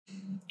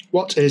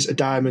What is a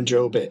diamond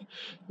drill bit?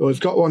 Well, we've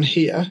got one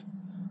here,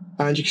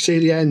 and you can see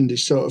the end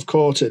is sort of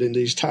coated in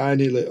these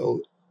tiny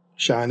little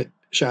shiny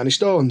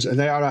stones, and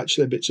they are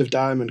actually bits of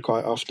diamond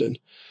quite often.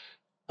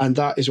 And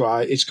that is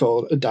why it's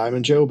called a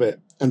diamond drill bit.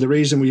 And the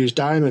reason we use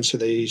diamonds for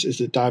these is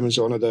that diamonds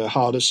are one of the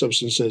hardest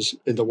substances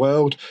in the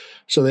world.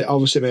 So they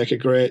obviously make a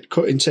great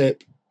cutting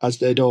tip, as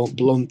they don't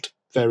blunt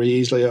very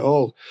easily at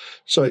all.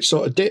 So it's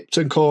sort of dipped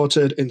and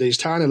coated in these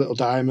tiny little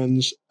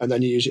diamonds, and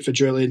then you use it for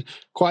drilling.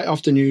 Quite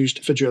often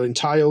used for drilling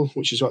tile,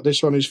 which is what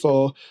this one is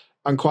for.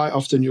 And quite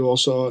often you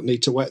also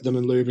need to wet them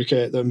and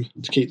lubricate them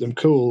to keep them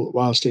cool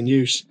whilst in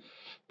use.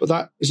 But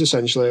that is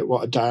essentially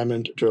what a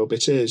diamond drill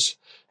bit is.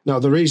 Now,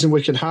 the reason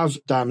we can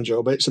have diamond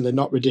drill bits, and they're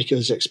not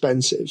ridiculously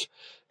expensive,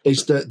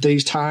 is that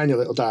these tiny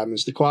little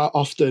diamonds, they're quite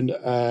often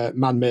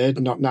man-made,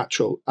 not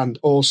natural. And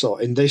also,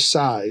 in this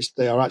size,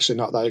 they are actually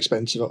not that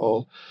expensive at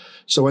all.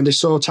 So when they're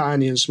so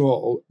tiny and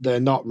small, they're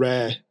not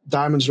rare.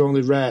 Diamonds are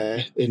only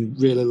rare in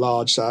really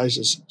large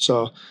sizes.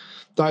 So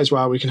that is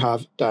why we can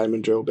have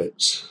diamond drill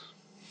bits.